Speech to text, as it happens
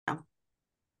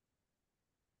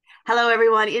Hello,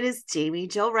 everyone. It is Jamie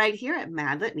Jill right here at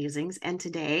MadLit Musings, and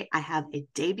today I have a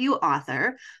debut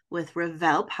author with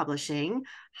Revell Publishing,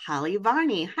 Holly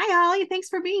Varni. Hi, Holly. Thanks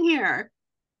for being here.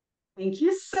 Thank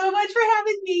you so much for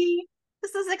having me.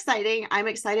 This is exciting. I'm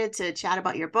excited to chat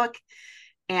about your book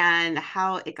and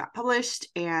how it got published.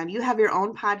 And you have your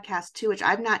own podcast too, which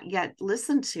I've not yet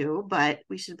listened to, but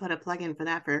we should put a plug in for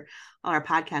that for all our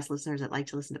podcast listeners that like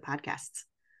to listen to podcasts.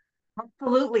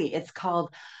 Absolutely. It's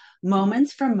called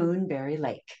Moments from Moonberry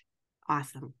Lake.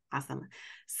 Awesome. Awesome.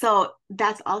 So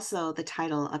that's also the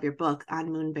title of your book, On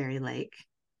Moonberry Lake.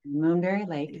 Moonberry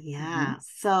Lake. Yeah.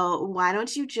 So why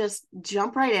don't you just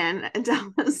jump right in and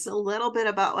tell us a little bit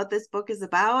about what this book is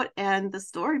about and the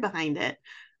story behind it?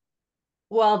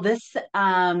 Well, this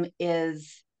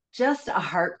is just a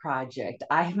heart project.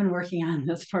 I have been working on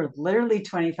this for literally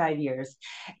 25 years.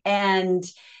 And,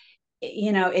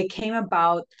 it came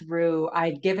about through,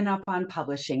 I'd given up on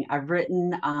publishing.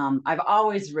 I've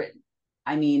always written.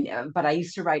 But I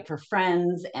used to write for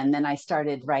friends, and then I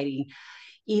started writing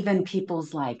even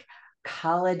people's like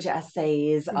college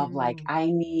essays of like Mm, I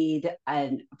need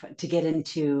to get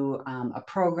into a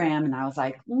program, and I was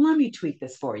like, let me tweak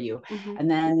this for you. mhm.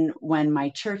 And then when my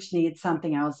church needs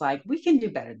something, I was like, we can do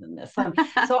better than this.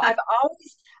 So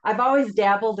I've always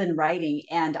dabbled in writing,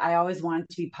 and I always wanted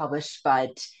to be published, but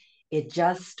it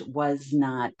just was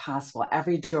not possible.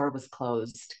 Every door was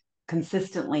closed.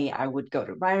 Consistently, I would go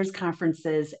to writers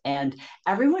conferences, and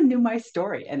everyone knew my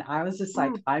story, and I was just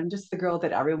like, Mm. I'm just the girl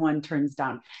that everyone turns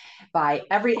down by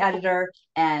every editor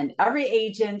and every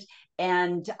agent.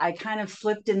 And I kind of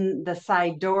slipped in the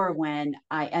side door when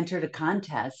I entered a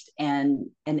contest, and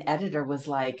an editor was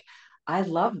like, I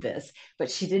love this, but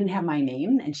she didn't have my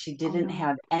name and she Oh didn't no.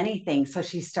 have anything. So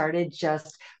she started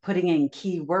just putting in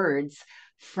keywords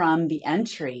from the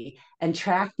entry and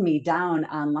tracked me down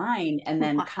online, and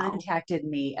then Wow. contacted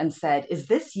me and said, is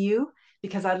this you?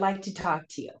 Because I'd like to talk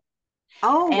to you.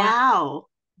 Oh And wow.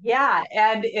 yeah,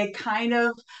 and it kind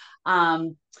of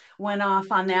um, went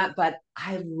off on that. But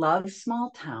I love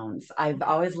small towns. I've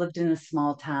Okay. always lived in a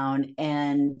small town,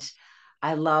 and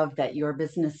I love that your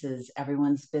business is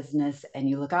everyone's business and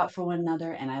you look out for one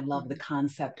another. And I love the Mhm.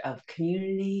 concept of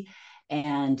community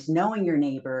and knowing your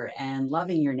neighbor and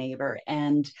loving your neighbor.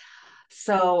 And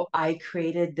so I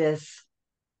created this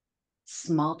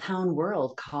small town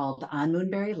world called On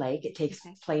Moonberry Lake. It takes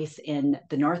Okay. place in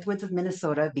the Northwoods of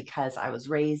Minnesota because I was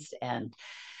raised and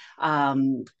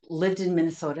lived in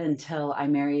Minnesota until I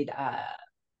married a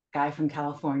guy from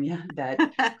California that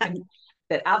couldn't,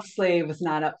 that absolutely was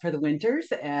not up for the winters.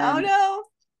 Oh And no.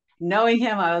 knowing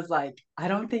him, I was like, I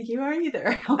don't think you are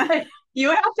either. Like, you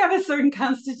have to have a certain Yes,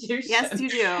 constitution, you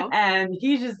do. and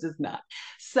he just does not.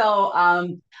 So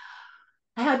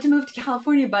I had to move to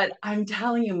California, but I'm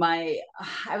telling you, I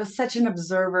was such an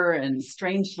observer and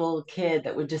strange little kid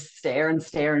that would just stare and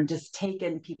stare and just take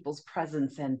in people's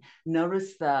presence and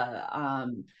notice the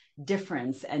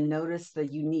difference and notice the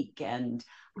unique. And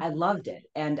I Mhm. loved it.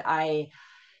 And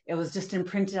it was just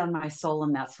imprinted on my soul,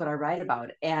 and that's what I write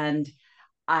about. And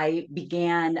I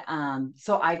began,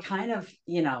 so I kind of,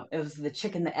 it was the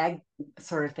chicken, the egg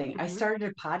sort of thing. I Mhm. started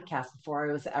a podcast before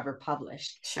I was ever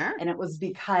published. Sure. And it was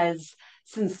because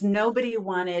since nobody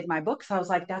wanted my books, I was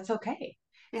like, that's okay.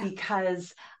 Yeah.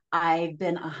 Because I've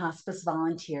been a hospice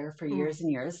volunteer for Mm. years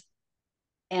and years.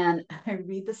 And I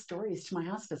read the stories to my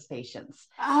hospice patients.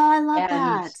 Oh, I love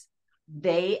And that.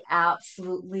 they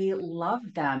absolutely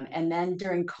loved them. And then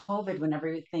during COVID, when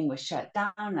everything was shut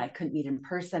down and I couldn't meet in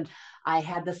person, I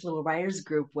had this little writers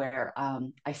group where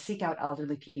I seek out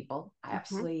elderly people. I Mhm.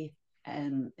 absolutely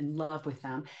am in love with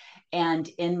them. And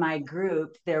in my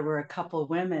group, there were a couple of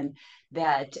women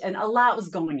and a lot was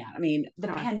going on. I mean, the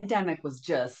Sure. pandemic was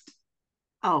just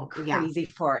Oh, yeah. crazy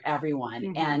for everyone.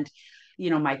 Mhm. And,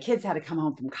 my kids had to come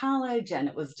home from college, and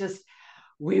it was just,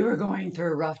 we were going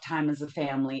through a rough time as a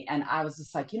family. And I was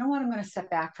just like, you know what? I'm going to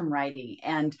step back from writing.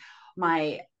 And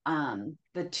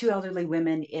the two elderly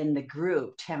women in the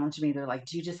group challenged me. They're like,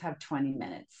 do you just have 20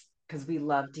 minutes? Because we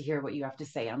love to hear what you have to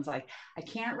say. I was like, I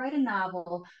can't write a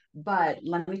novel, but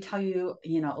let me tell you,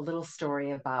 a little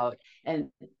story about, and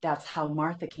that's how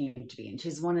Martha came to be. And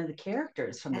she's one of the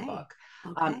characters from the Okay. book.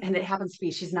 Okay. And it happens to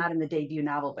be, she's not in the debut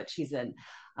novel, but she's in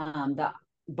the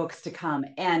books to come.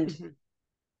 And Mhm.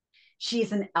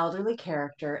 she's an elderly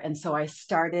character. And so I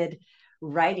started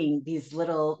writing these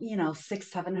little, 600,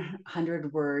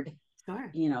 700 word, Sure.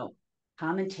 you know,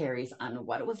 commentaries on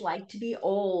what it was like to be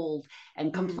old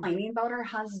and Mm-hmm. complaining about her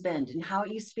husband and how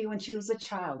it used to be when she was a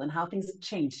child and how things have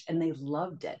changed. And they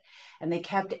loved it. And they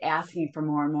kept asking for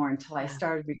more and more until I Yeah.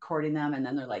 started recording them. And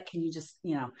then they're like, can you just,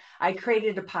 I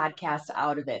created a podcast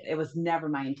out of it. It was never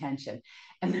my intention.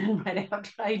 And then right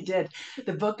after I did,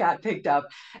 the book got picked up.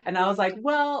 And I was like,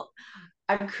 well,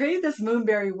 I've created this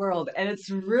Moonberry world, and it's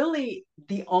really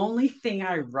the only thing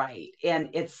I write. And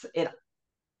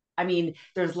I mean,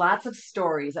 there's lots of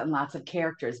stories and lots of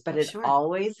characters, but I'm it sure.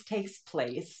 always takes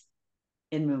place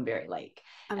in Moonberry Lake.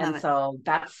 I love And it. so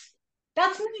that's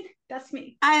me. That's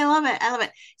me. I love it. I love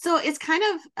it. So it's kind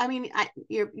of, I mean,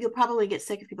 you'll probably get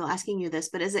sick of people asking you this,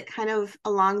 but is it kind of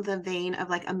along the vein of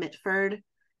like a Mitford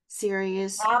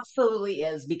series? Absolutely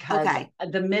is, because Okay.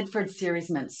 the Mitford series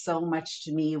meant so much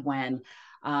to me when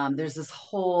there's this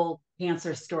whole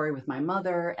cancer story with my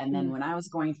mother. And then Mm, when I was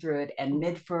going through it, and mm,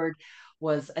 Mitford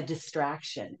was a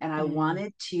distraction. And I mm,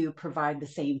 wanted to provide the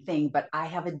same thing, but I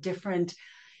have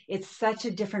it's such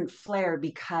a different flair,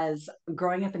 because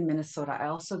growing up in Minnesota, I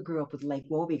also grew up with Lake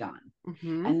Wobegon.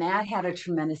 mm-hmm. And that had a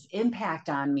tremendous impact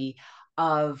on me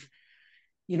of,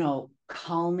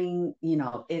 calming,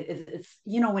 it's,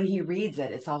 when he reads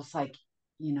it, it's almost like,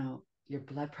 your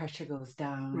blood pressure goes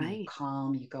down, you're Right.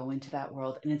 calm, you go into that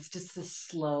world. And it's just this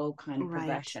slow kind of Right.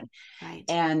 progression. Right.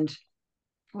 And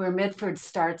where Mitford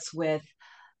starts with,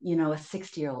 a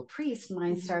 60-year-old priest,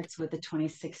 mine Mm-hmm. starts with a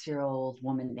 26-year-old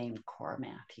woman named Cora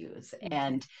Matthews. Okay.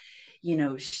 And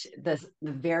the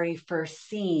very first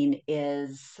scene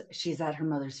is she's at her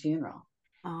mother's funeral,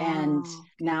 and Oh, okay.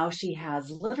 now she has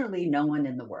literally no one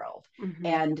in the world. Mm-hmm.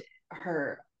 And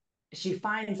her she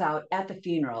finds out at the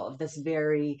funeral of this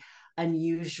very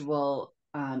unusual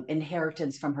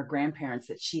inheritance from her grandparents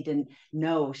that she didn't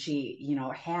know she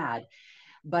had,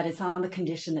 but it's on the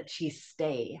condition that she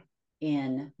stay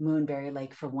in Moonberry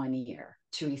Lake for 1 year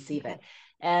to receive Okay. it.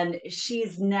 And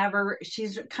she's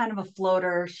kind of a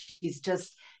floater. She's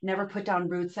just never put down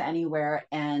roots anywhere.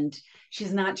 And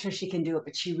she's not sure she can do it,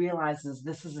 but she realizes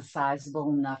this is a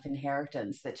sizable enough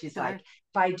inheritance that she's like, Sure.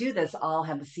 if I do this, I'll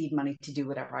have the seed money to do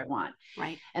whatever I want.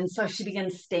 Right. And so she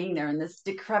begins staying there in this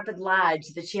decrepit lodge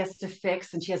that she has to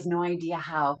fix, and she has no idea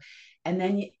how. And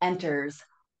then enters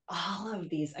all of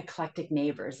these eclectic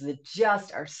neighbors that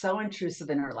just are so intrusive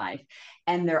in her life,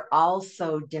 and they're all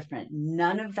so different.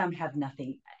 None of them have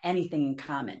anything in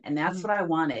common. And that's Mm, what I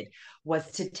wanted, was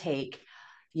to take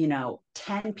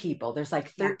 10 people, there's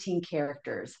like yeah. 13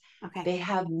 characters, Okay. they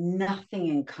have nothing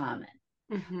in common,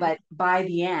 Mm-hmm. but by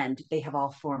the end they have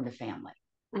all formed a family.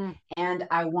 Mm, And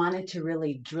I wanted to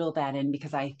really drill that in,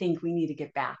 because I think we need to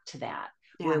get back to that,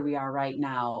 where yeah. we are right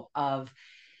now, of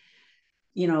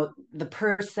the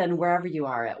person, wherever you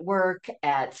are, at work,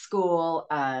 at school,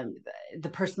 the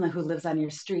person who lives on your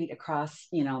street across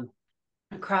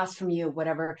from you,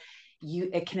 whatever,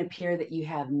 it can appear that you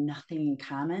have nothing in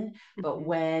common. But Mm-hmm.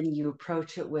 when you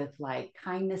approach it with like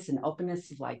kindness and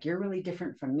openness, of like, you're really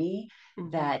different from me,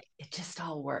 Mm-hmm. that it just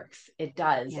all works. It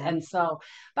does. Yeah. And so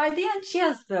by the end, she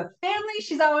has the family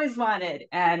she's always wanted,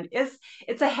 and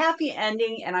it's a happy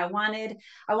ending. And I wanted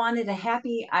a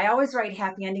happy, I always write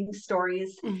happy ending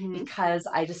stories, Mm-hmm. because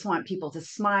I just want people to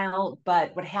smile.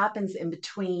 But what happens in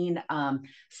between,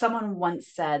 someone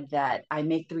once said that I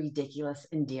make the ridiculous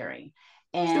endearing.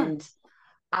 Sure. And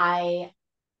I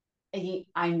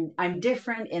I'm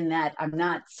different in that I'm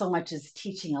not so much as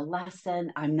teaching a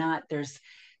lesson. I'm not there's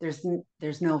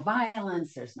there's no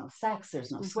violence, there's no sex,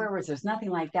 there's no Mm-hmm. swear words, there's nothing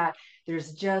like that.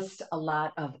 There's just a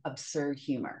lot of absurd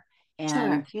humor. Sure.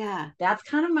 And Yeah. that's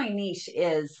kind of my niche,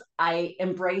 is I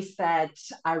embrace that.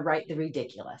 I write the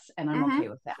ridiculous, and I'm Mm-hmm. okay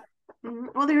with that. Mm-hmm.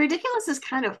 Well, the ridiculous is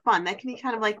kind of fun. That can be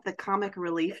kind of like the comic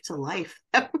relief to life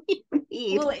that we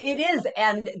Well, need. it is.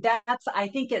 And I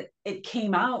think it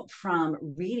came out from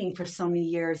reading for so many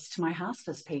years to my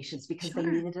hospice patients, because they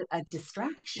Sure. needed a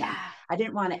distraction. Yeah. I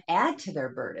didn't want to add to their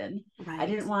burden. I Right.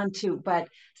 didn't want to, but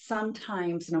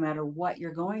sometimes, no matter what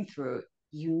you're going through,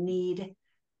 you need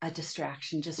a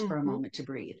distraction just for a Mm-hmm. moment to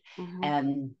breathe. Mm-hmm.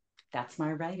 And that's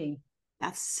my writing.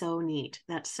 That's so neat.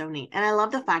 That's so neat. And I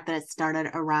love the fact that it started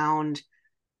around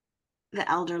the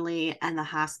elderly and the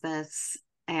hospice.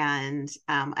 And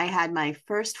I had my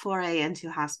first foray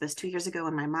into hospice 2 years ago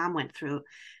when my mom went through,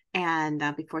 and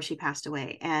before she passed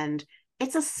away. And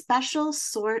it's a special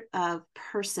sort of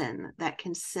person that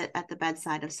can sit at the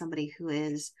bedside of somebody who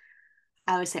is,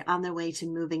 I would say, on their way to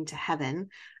moving to heaven,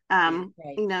 Right.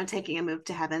 taking a move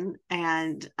to heaven,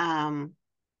 and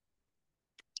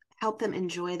help them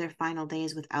enjoy their final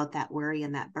days without that worry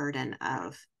and that burden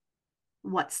of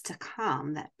what's to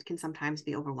come that can sometimes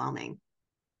be overwhelming.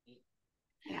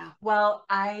 Yeah. Well,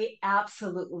 I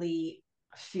absolutely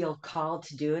feel called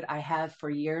to do it. I have for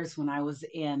years. When I was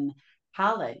in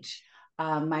college,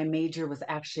 my major was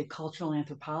actually cultural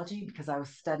anthropology because I was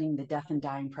studying the death and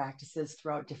dying practices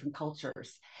throughout different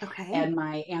cultures. Okay. And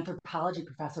my anthropology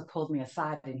professor pulled me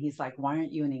aside and he's like, "Why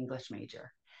aren't you an English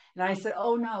major?" And I said,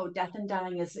 "Oh no, death and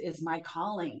dying is my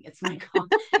calling. It's my calling."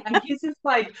 And he's just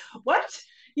like, "What?"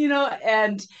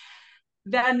 And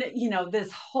then,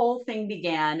 this whole thing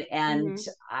began, and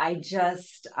Mm-hmm. I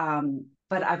just,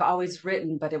 but I've always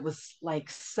written, but it was like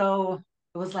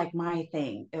it was like my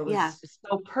thing. It Yeah, was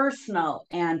so personal.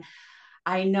 And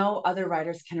I know other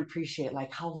writers can appreciate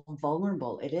like how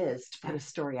vulnerable it is to put yeah, a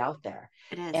story out there.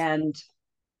 it is. And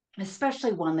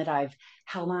especially one that I've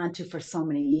held on to for so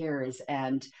many years.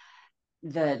 And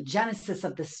the genesis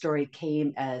of the story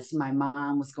came as my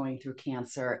mom was going through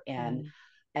cancer. And Mm,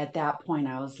 at that point,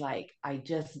 I was like, I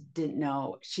just didn't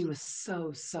know. She was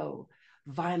so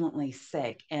violently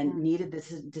sick and mm, needed this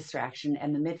distraction.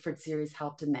 And the Mitford series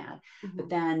helped in that. But mm-hmm.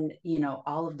 then,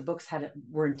 all of the books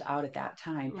weren't out at that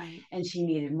time, Right. and she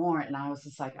needed more. And I was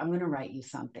just like, I'm going to write you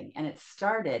something. And it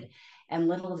started. And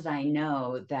little did I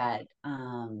know that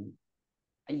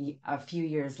a few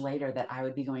years later that I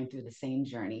would be going through the same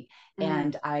journey. Mm,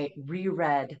 And I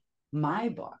reread my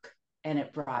book, and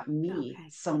it brought me okay.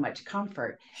 so much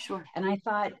comfort. Sure. And I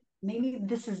thought, maybe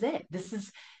this is it. This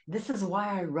is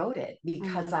why I wrote it,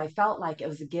 because Mm, I felt like it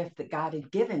was a gift that God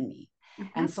had given me.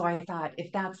 mm-hmm. And so I thought,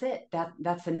 if that's it,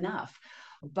 that's enough.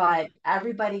 But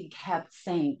everybody kept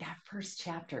saying that first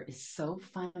chapter is so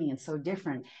funny and so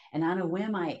different. And on a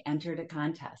whim, I entered a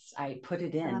contest. I put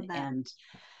it I in, love that. and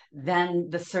then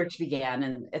the search began,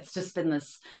 and it's just been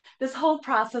this whole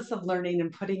process of learning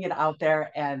and putting it out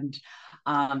there. And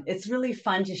it's really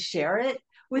fun to share it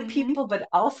with Mm-hmm. people, but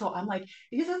also I'm like,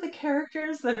 these are the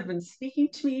characters that have been speaking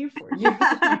to me for years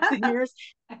and years and years.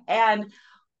 And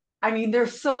I mean, they're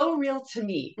so real to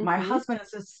me. My Mm-hmm. husband is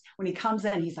just, when he comes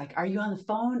in, he's like, "Are you on the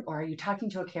phone or are you talking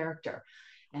to a character?"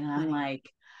 And I'm Funny. like,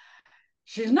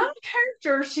 "She's not a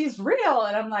character, she's real."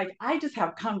 And I'm like, I just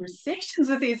have conversations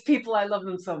with these people. I love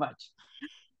them so much.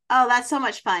 Oh, that's so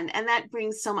much fun. And that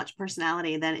brings so much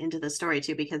personality then into the story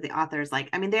too, because the authors, like,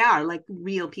 I mean, they are like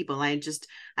real people.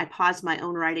 I paused my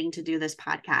own writing to do this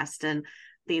podcast, and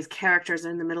these characters are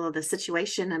in the middle of the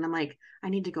situation. And I'm like, I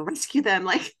need to go rescue them.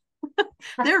 Like,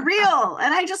 they're real.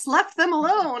 And I just left them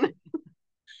alone.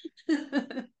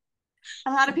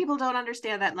 A lot of people don't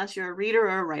understand that unless you're a reader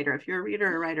or a writer. If you're a reader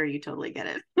or a writer, you totally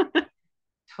get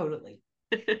Totally.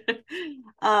 it.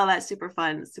 Oh, that's super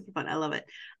fun. Super fun. I love it.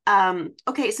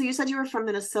 Okay, so you said you were from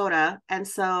Minnesota. And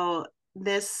so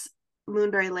this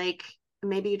Moonberry Lake,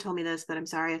 maybe you told me this, but I'm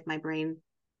sorry if my brain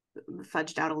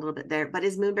fudged out a little bit there. But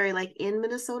is Moonberry Lake in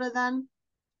Minnesota then?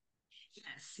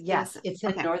 Yes, Yes. yes, it's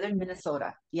in Okay. northern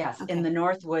Minnesota. Yes, in Okay. the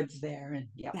North Woods there, and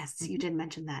yep. Yes, you did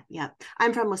mention that. Yep.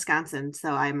 I'm from Wisconsin,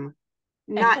 so I'm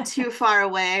not too far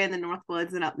away in the North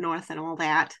Woods and up north and all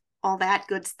that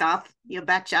good stuff. You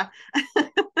betcha.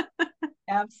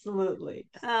 Absolutely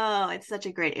Oh, it's such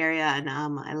a great area, and I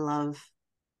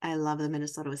love the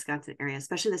Minnesota Wisconsin area,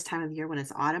 especially this time of year when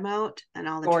it's autumn out and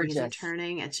all the trees are gorgeous.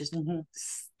 turning. It's just Mhm.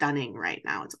 stunning right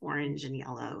now. It's orange and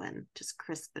yellow and just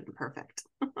crisp and perfect.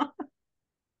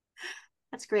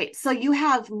 That's great. So you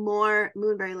have more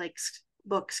Moonberry Lakes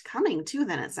books coming too,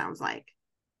 then it sounds like.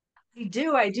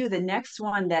 I do. The next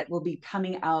one that will be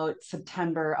coming out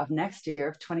September of next year,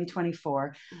 of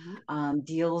 2024, Mhm.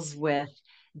 deals with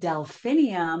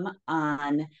delphinium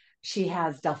on. She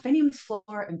has Delphinium's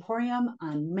Floor Emporium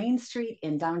on Main Street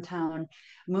in downtown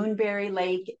Moonberry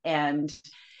Lake, and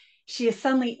she is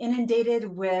suddenly inundated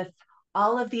with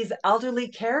all of these elderly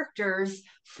characters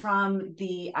from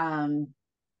the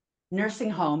nursing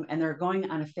home, and they're going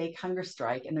on a fake hunger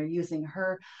strike, and they're using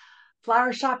her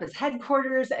flower shop as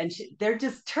headquarters, and they're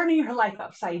just turning her life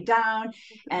upside down.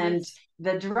 Oh, And goodness.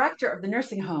 the director of the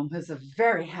nursing home, who's a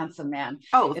very handsome man,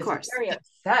 Oh, of is course. very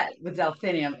upset with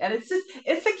Delphinium. And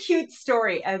it's a cute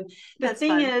story. And the That's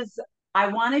thing fun. is, I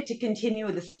wanted to continue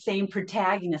with the same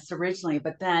protagonist originally,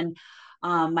 but then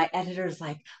my editor's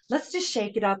like, let's just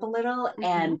shake it up a little Mm-hmm.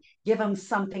 and give them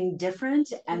something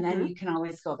different. And then Mm-hmm. you can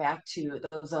always go back to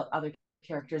those other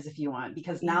characters if you want,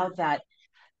 because Yeah. now that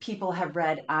people have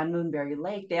read on Moonberry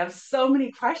Lake, they have so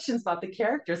many questions about the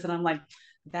characters. And I'm like,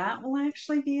 that will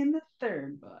actually be in the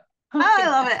third book. Oh, I Okay.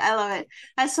 love it. I love it.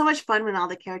 That's so much fun when all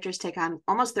the characters take on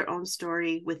almost their own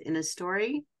story within a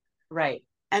story. Right.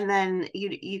 And then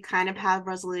you kind of have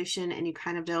resolution and you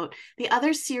kind of don't. The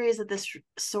other series that this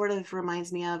sort of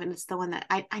reminds me of, and it's the one that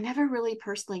I never really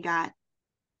personally got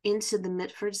into the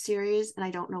Mitford series, and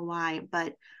I don't know why,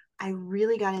 but I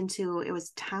really got into it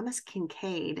was Thomas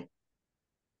Kincaid.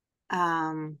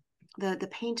 Um, the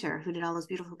painter who did all those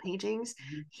beautiful paintings,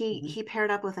 Mm-hmm. he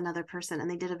paired up with another person, and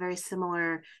they did a very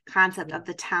similar concept Yeah. of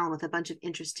the town with a bunch of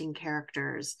interesting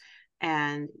characters.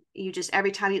 And you just,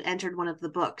 every time you entered one of the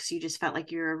books, you just felt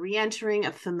like you're re-entering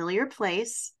a familiar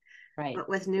place, Right. but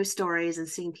with new stories and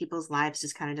seeing people's lives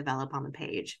just kind of develop on the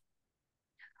page.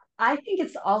 I think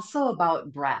it's also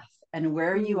about breath and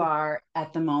where you Mm, are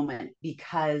at the moment,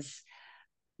 because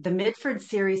the Mitford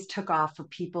series took off for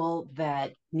people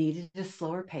that needed a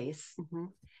slower pace, mm-hmm.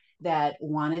 that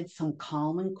wanted some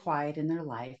calm and quiet in their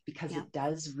life, because Yeah. it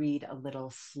does read a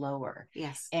little slower.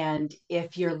 Yes. And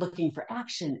if you're looking for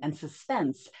action and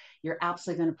suspense, you're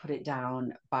absolutely going to put it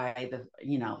down by the,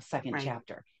 second Right.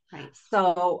 chapter. Right.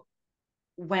 So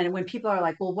when people are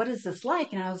like, well, what is this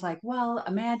like? And I was like, well,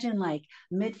 imagine like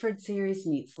Mitford series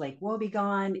meets Lake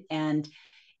Woebegone, and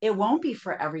it won't be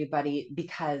for everybody,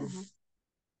 because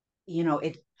Mm-hmm.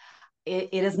 it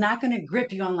it is not going to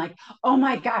grip you on like, oh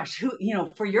my gosh, who,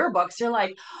 for your books, you're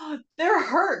like, oh, they're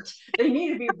hurt, they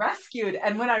need to be rescued.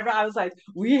 And when I was like,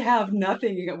 we have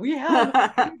nothing, we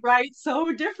write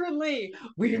so differently,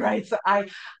 we write so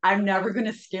I'm never going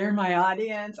to scare my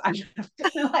audience, I'm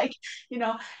gonna like, you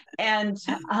know and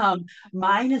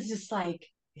mine is just like,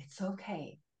 it's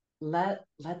okay, let's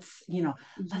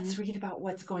Mm-hmm. let's read about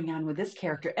what's going on with this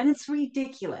character. And it's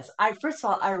ridiculous. I First of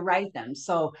all, I write them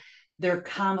so they're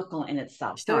comical in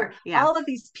itself. They're Sure. Yeah. all of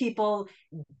these people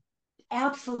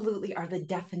absolutely are the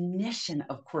definition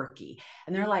of quirky.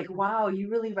 And they're like, wow, you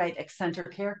really write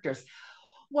eccentric characters.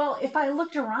 Well, if I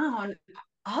looked around,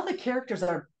 all the characters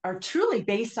are truly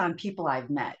based on people I've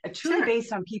met, truly Sure.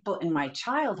 based on people in my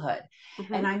childhood.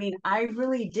 Mm-hmm. And I mean, I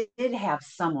really did have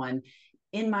someone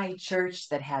in my church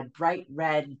that had bright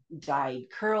red dyed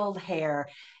curled hair,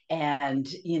 and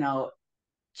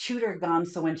chewed her gum,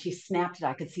 so when she snapped it,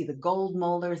 I could see the gold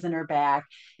molars in her back.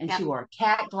 And she Yep. wore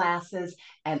cat glasses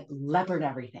and leopard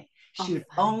everything. Oh, She would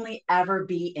fun. only ever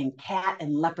be in cat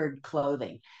and leopard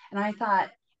clothing. And I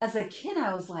thought, as a kid,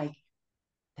 I was like,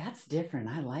 that's different.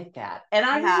 I like that. And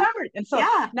I Yeah. remembered. And so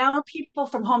Yeah. now people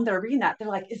from home that are reading that, they're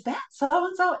like, is that so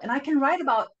and so? And I can write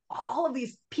about all of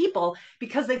these people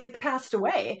because they passed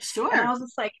away. And I Sure. was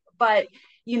just like, but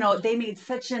they made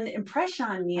such an impression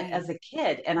on me Right. as a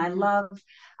kid. And Mm-hmm.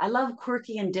 I love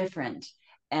quirky and different.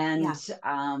 And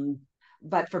Yeah.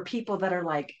 but for people that are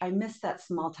like, I miss that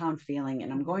small town feeling,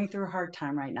 and I'm Mm-hmm. going through a hard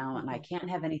time right now, and I Mm-hmm. can't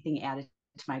have anything added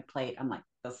to my plate. I'm like,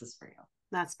 this is for you.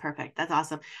 That's perfect. That's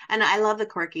awesome. And I love the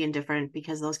quirky and different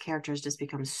because those characters just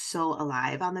become so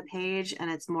alive on the page,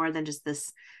 and it's more than just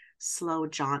this slow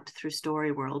jaunt through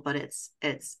story world, but it's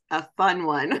a fun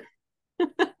one.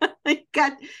 Like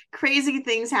got crazy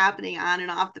things happening on and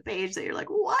off the page that you're like,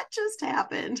 what just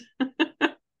happened?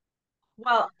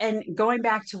 Well, and going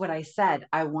back to what I said,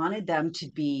 I wanted them to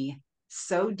be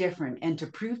so different, and to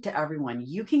prove to everyone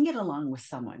you can get along with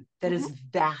someone that is Mm-hmm.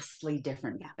 vastly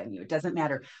different Yeah. than you. It doesn't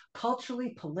matter culturally,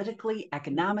 politically, Mm-hmm.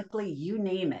 economically, you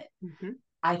name it. Mm-hmm.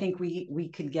 I think we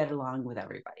could get along with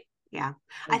everybody. Yeah.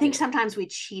 I I think do. sometimes we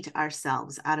cheat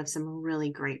ourselves out of some really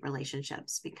great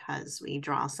relationships because we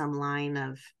draw some line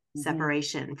of Mm-hmm.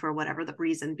 separation for whatever the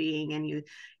reason being. And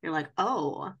you're like,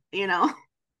 oh,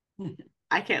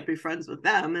 I can't be friends with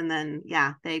them. And then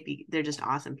yeah, they're just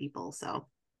awesome people. So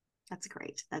that's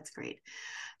great. That's great.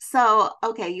 So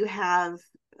okay, you have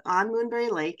on Moonberry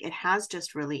Lake, it has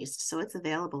just released. So it's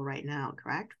available right now,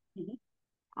 correct? Mm-hmm.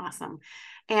 Awesome.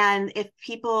 And if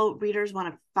readers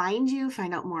want to find you,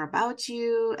 find out more about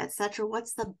you, etc.,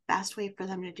 what's the best way for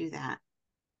them to do that?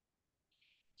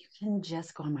 You can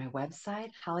just go on my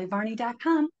website,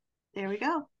 hollyvarni.com. There we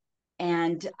go.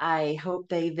 And I hope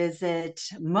they visit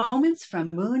Moments from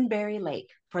Moonberry Lake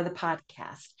for the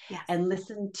podcast, Yes. and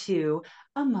listen to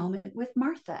A Moment with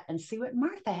Martha and see what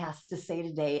Martha has to say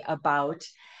today about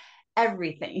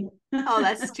everything. Oh,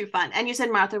 that's too fun. And you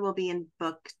said Martha will be in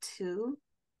book 2?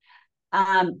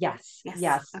 Yes, Yes.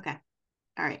 yes. Okay.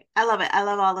 All right. I love it. I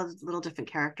love all the little different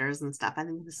characters and stuff. I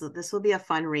think this will be a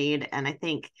fun read. And I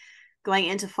think going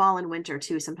into fall and winter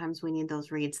too, sometimes we need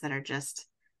those reads that are just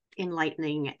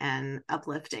enlightening and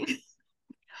uplifting.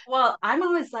 Well, I'm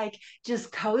always like,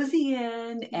 just cozy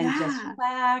in and just Yeah.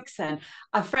 relax. And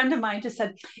a friend of mine just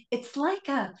said, it's like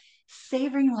a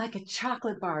savoring like a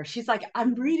chocolate bar. She's like,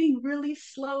 I'm reading really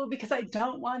slow because I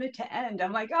don't want it to end.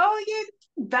 I'm like, oh, you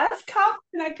best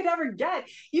compliment I could ever get.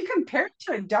 You compare it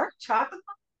to a dark chocolate.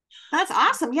 That's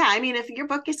awesome. Yeah. I mean, if your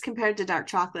book is compared to dark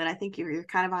chocolate, I think you're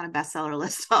kind of on a bestseller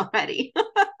list already.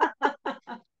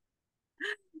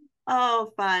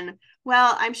 Oh, fun.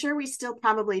 Well, I'm sure we still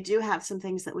probably do have some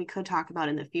things that we could talk about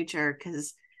in the future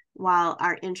because while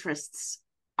our interests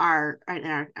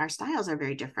our styles are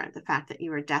very different. The fact that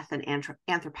you are death and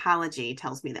anthropology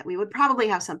tells me that we would probably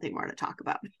have something more to talk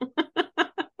about.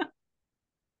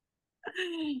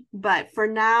 But for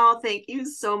now, thank you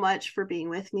so much for being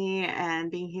with me and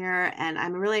being here. And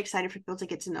I'm really excited for people to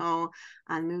get to know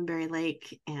on Moonberry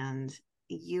Lake and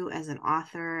you as an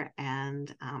author.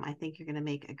 And I think you're going to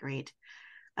make a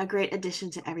great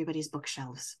addition to everybody's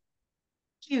bookshelves.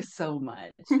 Thank you so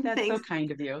much. That's so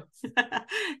kind of you.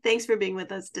 Thanks for being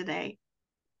with us today.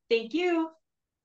 Thank you.